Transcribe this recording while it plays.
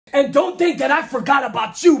And don't think that I forgot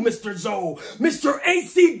about you, Mr. Zoe, Mr.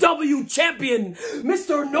 ACW champion,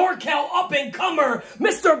 Mr. NorCal up-and-comer,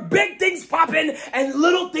 Mr. Big Things Poppin' and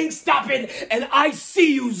Little Things Stoppin'. And I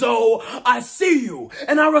see you, Zoe. I see you.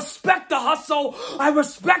 And I respect the hustle. I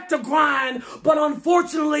respect the grind. But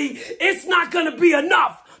unfortunately, it's not going to be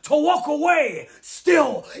enough to walk away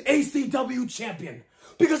still ACW champion.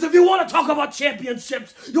 Because if you want to talk about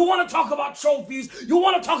championships, you want to talk about trophies, you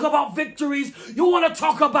want to talk about victories, you want to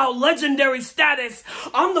talk about legendary status,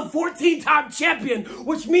 I'm the 14-time champion,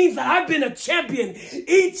 which means that I've been a champion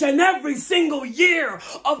each and every single year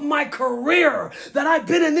of my career that I've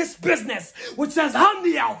been in this business, which says I'm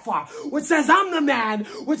the alpha, which says I'm the man,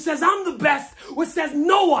 which says I'm the best, which says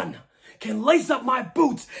no one can lace up my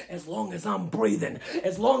boots as long as I'm breathing,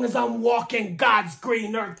 as long as I'm walking God's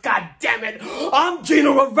green earth. God damn it. I'm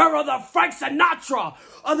Gino Rivera, the Frank Sinatra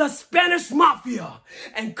of the Spanish Mafia.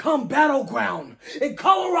 And come Battleground in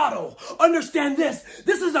Colorado, understand this.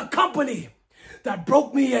 This is a company that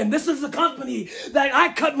broke me in. This is a company that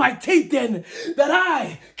I cut my teeth in, that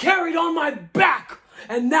I carried on my back.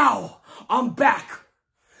 And now I'm back.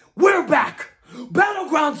 We're back.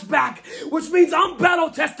 Battleground's back, which means I'm battle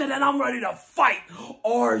tested and I'm ready to fight.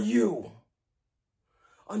 Are you?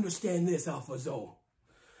 Understand this, Alpha Zoe.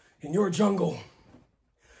 In your jungle,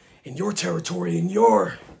 in your territory, in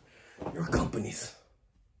your companies,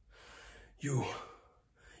 you're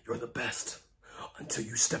the best until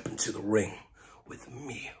you step into the ring with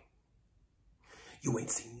me. You ain't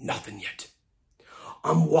seen nothing yet.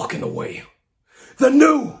 I'm walking away. The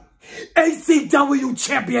new ACW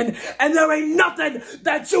champion, and there ain't nothing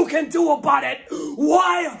that you can do about it.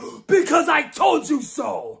 Why? Because I told you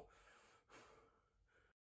so.